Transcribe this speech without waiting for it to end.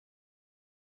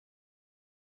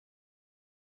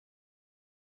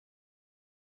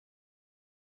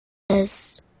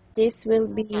Yes. This will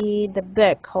be the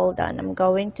book. Hold on, I'm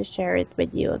going to share it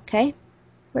with you, okay?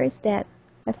 Where's that?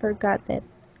 I forgot it.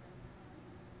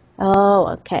 Oh,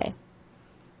 okay.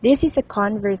 This is a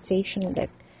conversation book.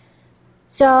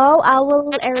 So I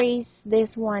will erase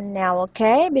this one now,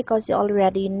 okay? Because you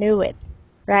already knew it,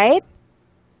 right?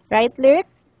 Right, Luke?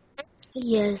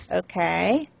 Yes.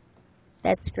 Okay,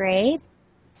 that's great.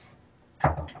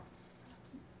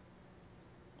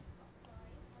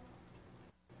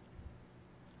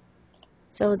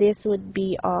 So this would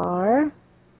be our...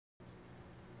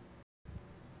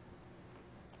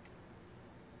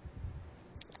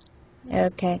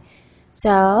 Okay.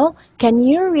 So, can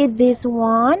you read this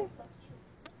one?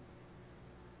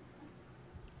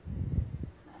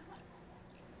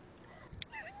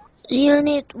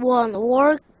 Unit 1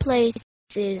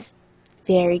 Workplaces.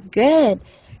 Very good.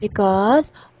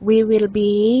 Because we will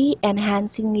be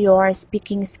enhancing your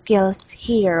speaking skills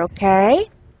here, okay?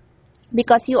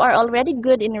 Because you are already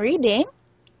good in reading,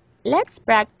 let's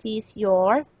practice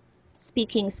your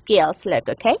speaking skills. Look,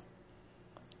 okay?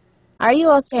 Are you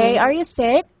okay? Are you Yes.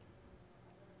 sick?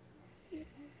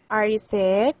 Are you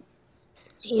sick?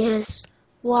 Yes.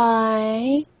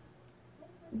 Why?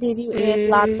 Did you eat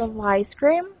lots Mm, of ice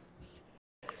cream?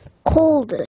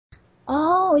 Cold.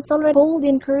 Oh, it's already cold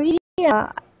in Korea,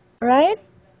 right?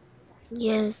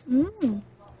 Yes. Mm.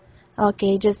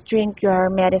 Okay, just drink your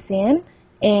medicine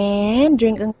and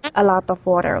drink a lot of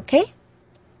water, okay?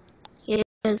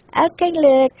 Yes. Okay,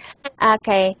 look.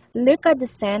 Okay, look at the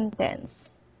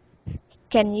sentence.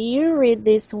 Can you read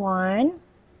this one?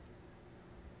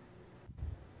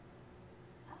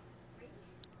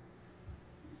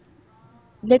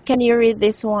 Look, can you read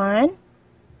this one?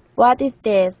 What is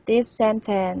this? This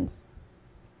sentence.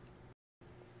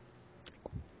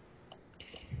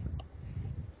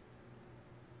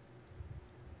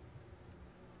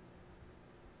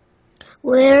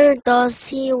 Where does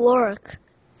he work?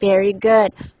 Very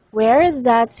good. Where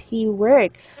does he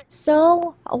work?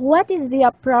 So, what is the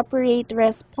appropriate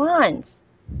response?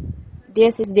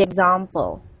 This is the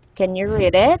example. Can you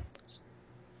read it?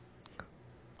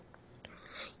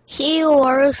 He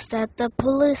works at the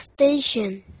police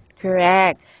station.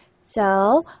 Correct.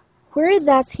 So, where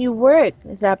does he work?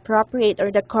 The appropriate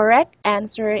or the correct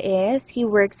answer is he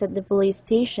works at the police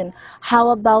station. How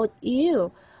about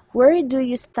you? Where do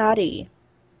you study?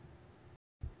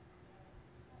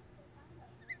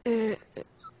 Mm,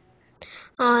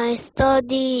 I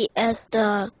study at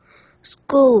the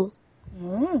school.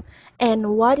 Hmm.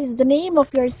 And what is the name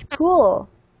of your school?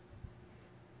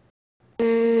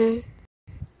 Mm,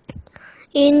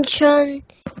 Incheon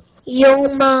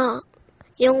Yongma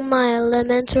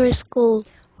Elementary School.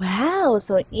 Wow,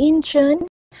 so Incheon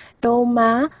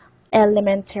Doma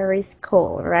Elementary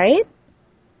School, right?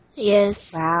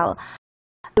 Yes. Wow.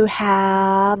 You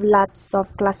have lots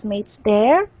of classmates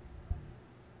there?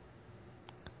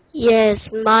 Yes,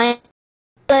 my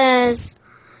class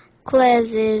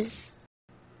is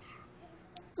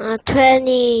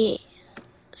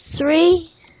 23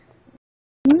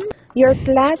 Hmm? Your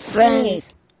classmates.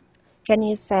 friends. Can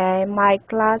you say my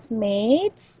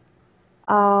classmates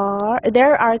are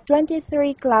there are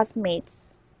 23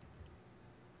 classmates.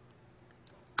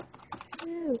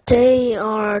 They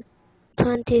are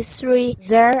 23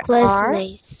 There are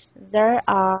classmates. there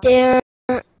are There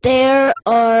there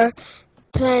are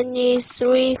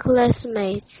 23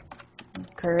 classmates.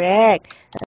 correct.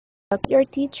 Your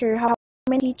teacher, how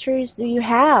many teachers do you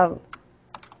have?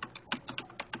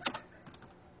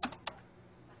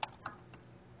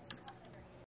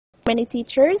 Many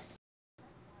teachers?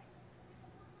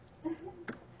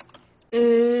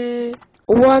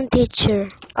 One teacher.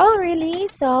 Oh, really?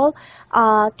 So,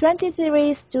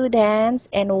 23 students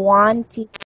and one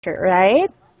teacher, right?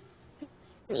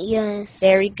 Yes.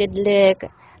 Very good look.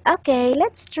 Okay,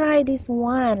 let's try this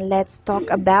one. Let's talk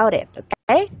about it,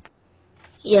 okay? So,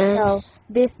 Yes.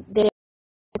 this is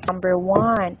number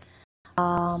one.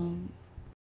 Um,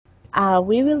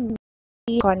 we will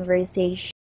be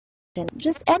conversation,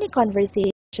 just any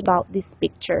conversation about this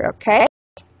picture, okay?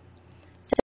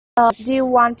 So, do you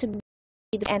want to be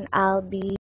and I'll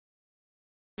be?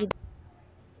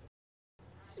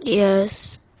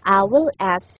 Yes. I will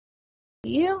ask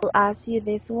you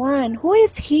this one. Who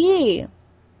is he?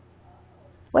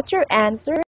 What's your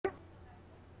answer?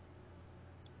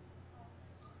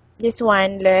 This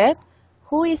one, look.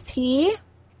 Who is he?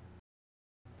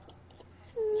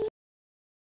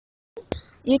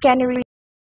 You can read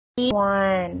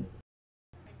one.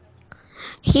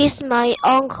 He's my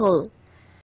uncle.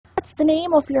 What's the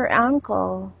name of your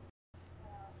uncle?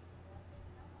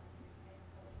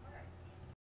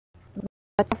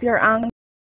 What's of your uncle?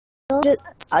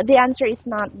 the answer is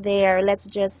not there. Let's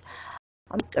just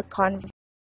make a conversation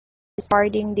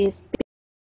regarding this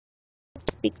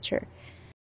picture.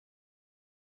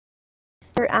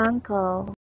 Your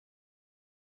uncle.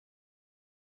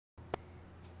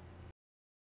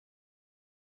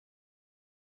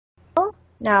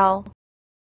 Now,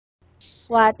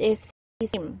 what is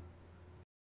his name?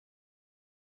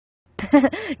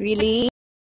 Really?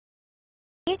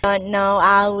 No,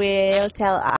 I will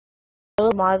tell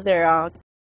our mother.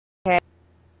 Okay.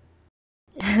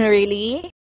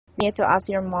 Really? You need to ask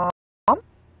your mom.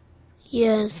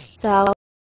 Yes. So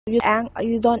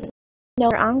you don't know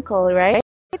your uncle, right?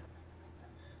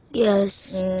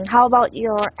 Yes. How about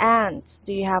your aunts?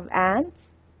 Do you have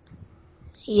aunts?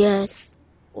 Yes.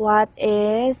 What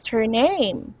is her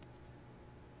name?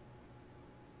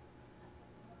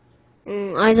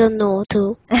 I don't know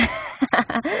too.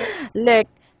 Look,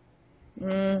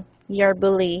 you're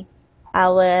bully. I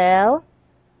will.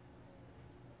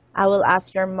 I will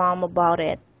ask your mom about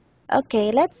it.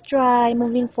 Okay, let's try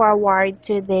moving forward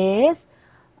to this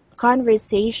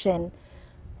conversation.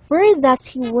 Where does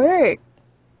he work?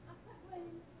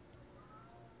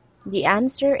 The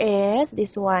answer is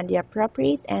this one. The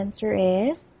appropriate answer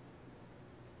is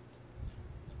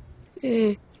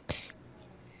Mm.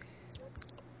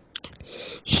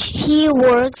 He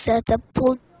works at the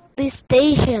police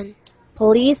station.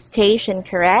 police station,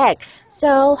 correct?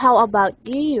 So, how about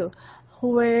you?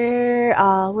 Where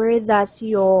does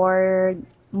your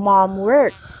mom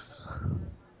works?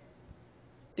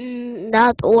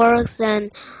 That works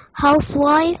and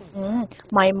housewife.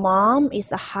 My mom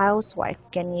is a housewife.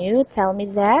 Can you tell me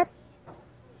that?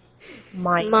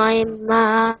 My My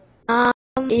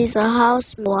mom is a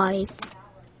housewife.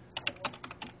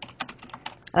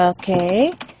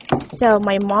 Okay. So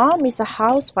my mom is a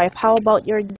housewife. How about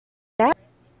your dad?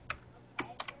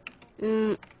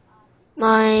 Mm,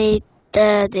 my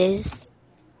dad is.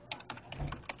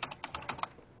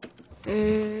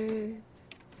 Mm,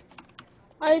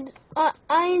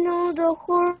 I know the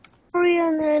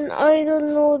Korean and I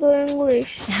don't know the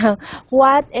English.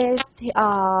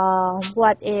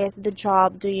 What is the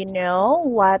job? Do you know?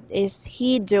 What is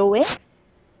he doing?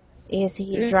 Is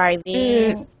he Mm,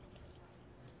 mm, driving?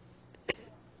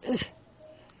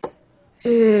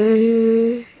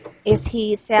 mm, Is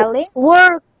he selling?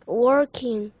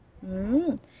 working.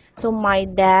 Mm. So my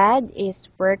dad is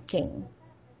working,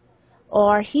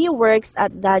 or he works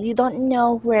at that. You don't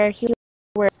know where he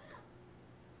works.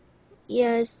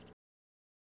 Yes,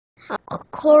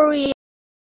 Korean.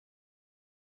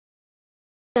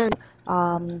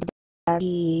 Does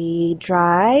he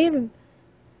drive?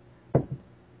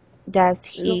 Does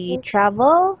he No,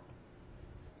 travel?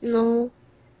 no.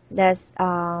 Does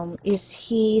is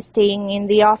he staying in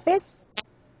the office?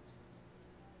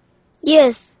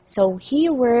 Yes, So he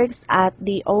works at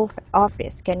the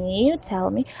office. Can you tell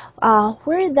me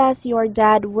where does your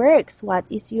dad works? What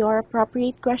is your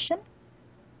appropriate question?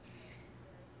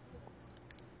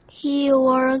 he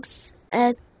works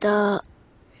at the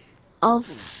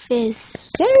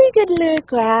office. Very good,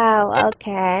 Luke. Wow.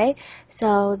 Okay.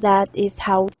 So that is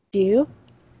how to do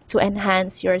to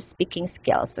enhance your speaking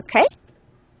skills. Okay.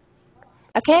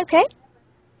 Okay. Okay.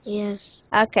 Yes,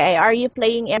 Okay. Are you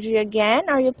playing emoji again?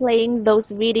 Are you playing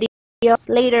those videos?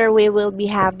 Later we will be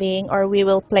having or we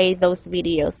will play those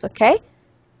videos. Okay.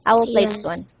 I will play this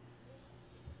one. yes.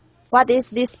 What is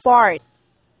this part?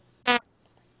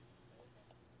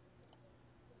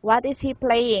 What is he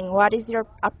playing? What is your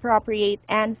appropriate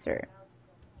answer?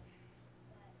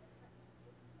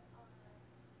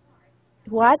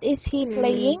 What is he Mm,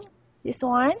 playing? This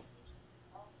one?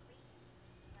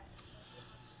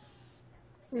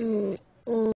 mm,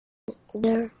 mm,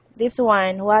 there. This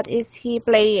one. What is he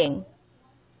playing?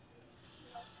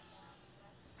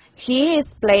 He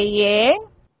is playing.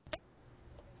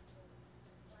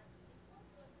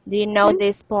 Do you know Hmm?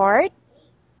 this part?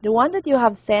 The one that you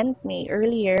have sent me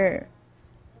earlier.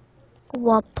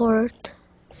 What part?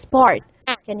 Sport.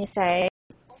 Can you say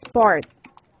sport?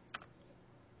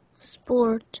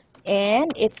 Sport.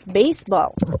 And it's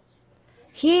baseball.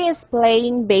 He is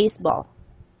playing baseball.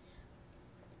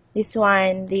 This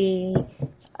one, the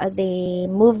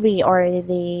movie or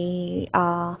the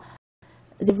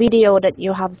video that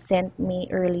you have sent me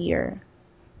earlier.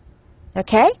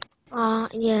 Okay?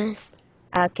 Yes,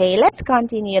 Okay, let's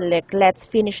continue. Look, let's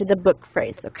finish the book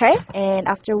first, okay? And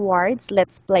afterwards,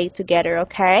 let's play together,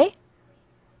 okay?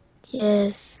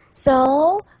 yes.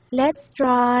 So, let's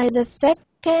try the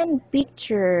second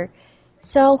picture.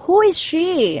 So, who is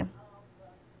she?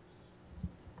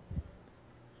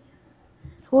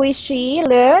 Who is she?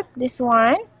 Look, this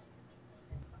one.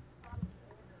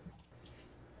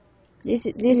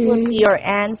 This would be your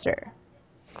answer.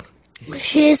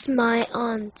 She's my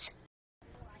aunt.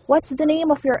 What's the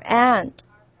name of your aunt?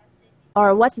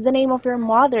 Or what's the name of your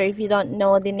mother if you don't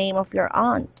know the name of your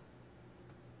aunt?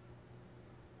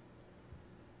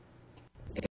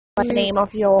 What's the name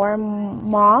of your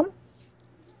mom?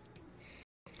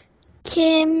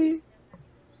 Kim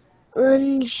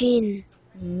Eun-jin.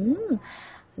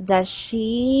 Does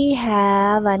she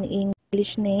have an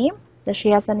English name? Does she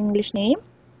has an English name?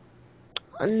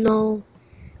 No.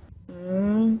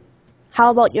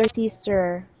 How about your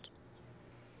sister?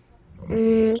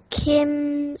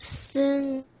 Kim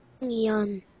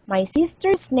Seung-yeon. My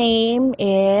sister's name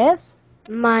is...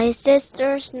 My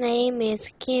sister's name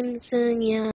is Kim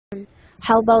Seung-yeon.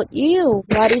 How about you?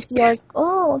 What is your...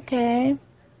 Oh, okay.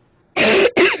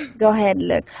 Go ahead,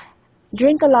 look.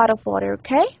 Drink a lot of water,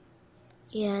 okay?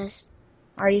 Yes.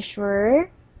 Are you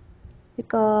sure?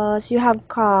 Because you have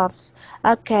coughs.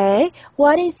 Okay.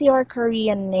 What is your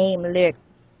Korean name, look?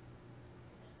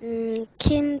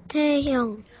 Kim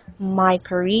Taehyung. My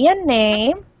Korean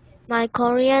name... My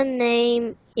Korean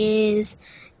name is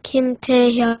Kim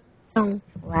Taehyung.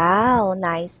 Wow,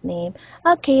 nice name.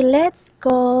 Okay, let's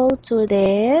go to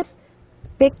this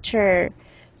picture.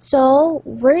 So,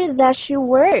 where does she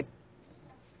work?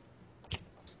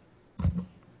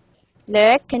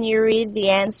 Look, can you read the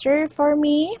answer for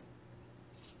me?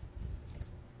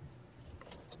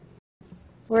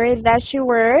 Where does she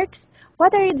works?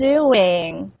 What are you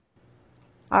doing?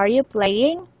 Are you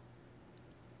playing?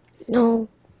 No.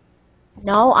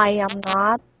 No, I am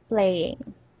not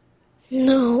playing.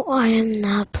 No, I am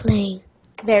not playing.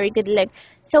 Very good, look.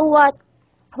 So what?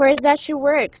 Where does she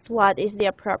works? What is the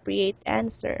appropriate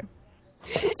answer?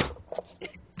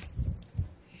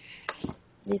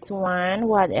 This one,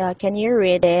 what? Can you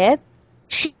read it?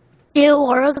 She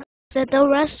works at the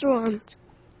restaurant.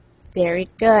 Very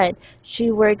good.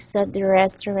 She works at the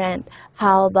restaurant.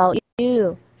 How about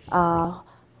you?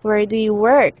 Where do you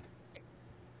work?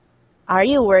 Are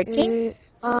you working?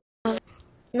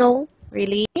 No.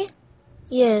 Really?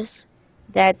 Yes.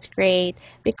 That's great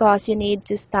because you need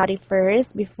to study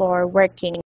first before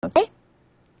working. Okay?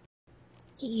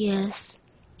 Yes.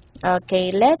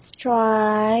 Okay, let's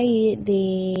try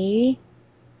the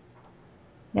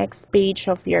next page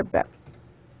of your book.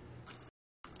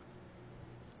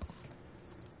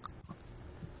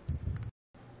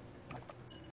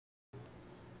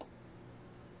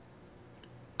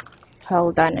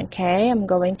 Hold on, okay? I'm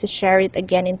going to share it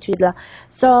again into the...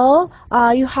 So,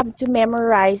 you have to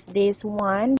memorize this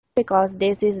one because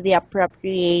this is the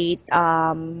appropriate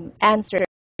answer.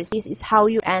 This is how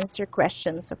you answer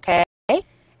questions, okay?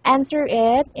 Answer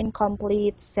it in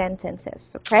complete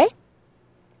sentences, okay?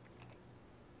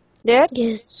 Look.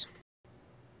 Yes.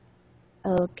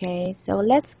 Okay, so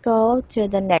let's go to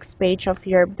the next page of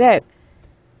your book.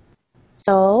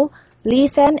 So,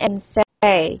 listen and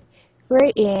say.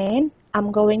 Wherein,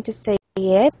 I'm going to say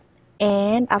it,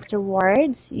 and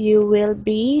afterwards, you will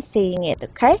be saying it,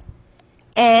 okay?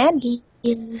 And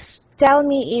Yes. tell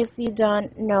me if you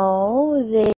don't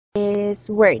know this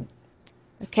word,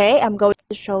 okay? I'm going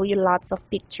to show you lots of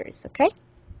pictures, okay?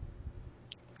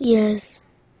 Yes.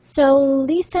 So,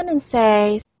 listen and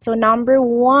say. So, number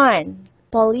 1,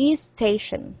 police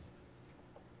station.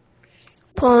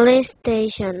 Police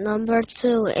station. Number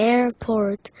 2,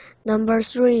 airport. Number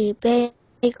 3,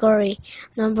 bakery.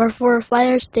 Number 4,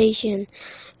 fire station.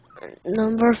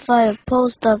 Number 5,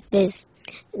 post office.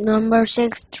 Number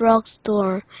 6,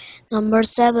 drugstore. Number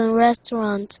 7,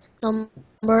 restaurant.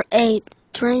 Number 8,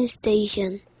 train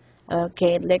station.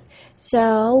 Okay, look.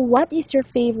 So, what is your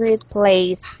favorite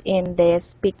place in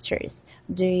these pictures?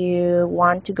 Do you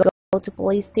want to go to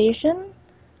police station?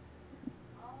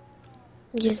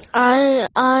 Yes, I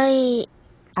I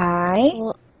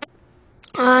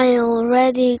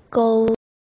already go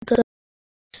to the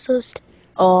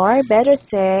or better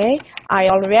say, I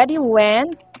already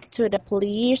went to the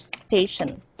police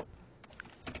station.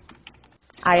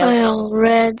 I I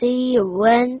already already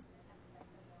went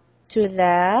to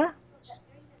the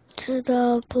to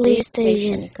the police police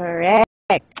station. station.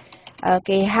 Correct.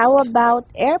 Okay, how about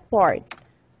airport?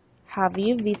 Have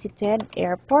you visited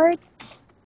airport?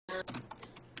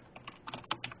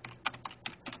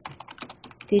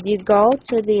 Did you go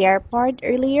to the airport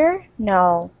earlier?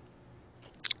 No.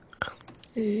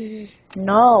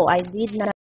 No, I did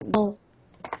not. No,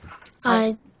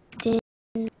 I, I did.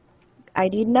 I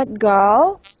did not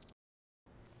go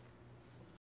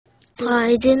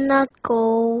I did not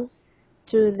go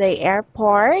to the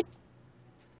airport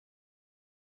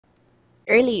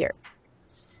earlier.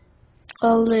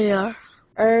 earlier.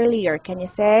 Earlier, can you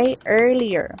say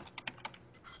earlier?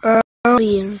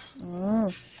 earlier.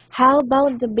 How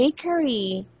about the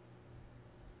bakery?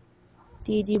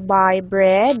 Did you buy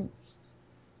bread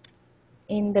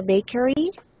in the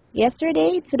bakery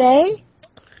yesterday, today?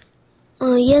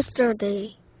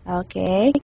 Yesterday.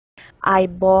 Okay. I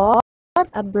bought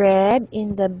a bread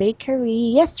in the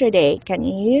bakery yesterday. Can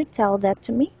you tell that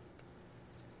to me?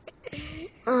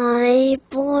 I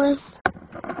bought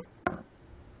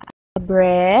A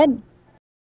bread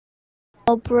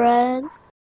a bread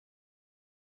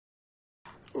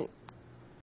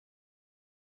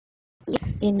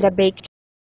in the bakery.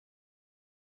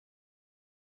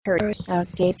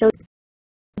 Okay, so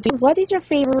what is your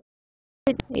favorite?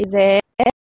 Is it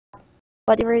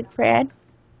what favorite bread?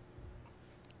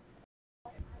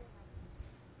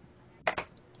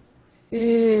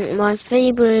 My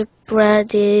favorite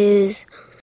bread is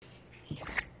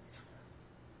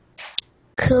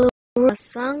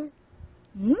croissant.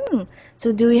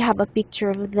 So do you have a picture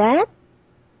of that?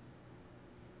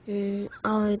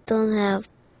 I don't have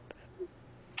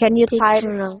Can you type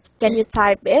picture of can you that.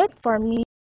 type it for me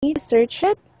to search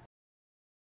it?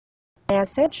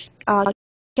 Message.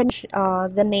 Can you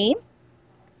the name?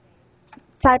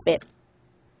 Type it.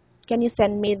 Can you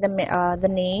send me the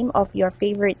name of your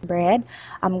favorite bread?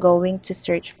 I'm going to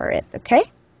search for it, okay?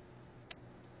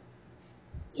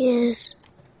 Yes.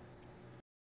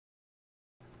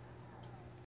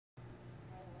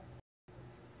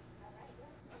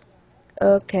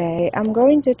 Okay, I'm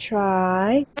going to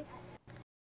try.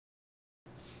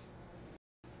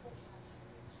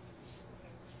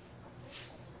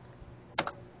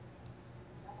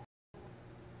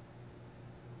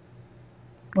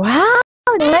 Wow,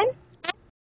 then.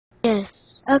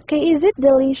 Yes. Okay, is it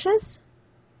delicious?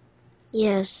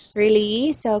 Yes.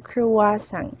 Really? So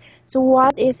croissant. So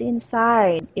what is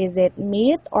inside? Is it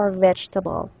meat or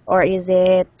vegetable? Or is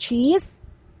it cheese?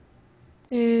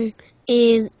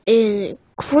 In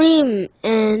cream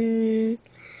and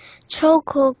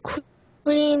chocolate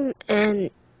cream and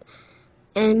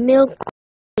milk.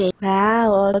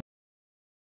 Wow,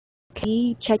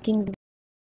 okay, checking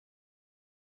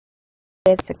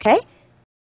this, okay?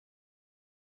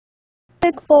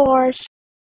 Look for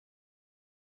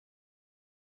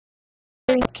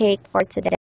sharing cake for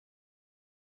today.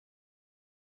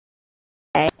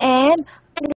 And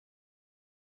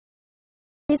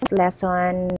this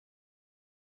lesson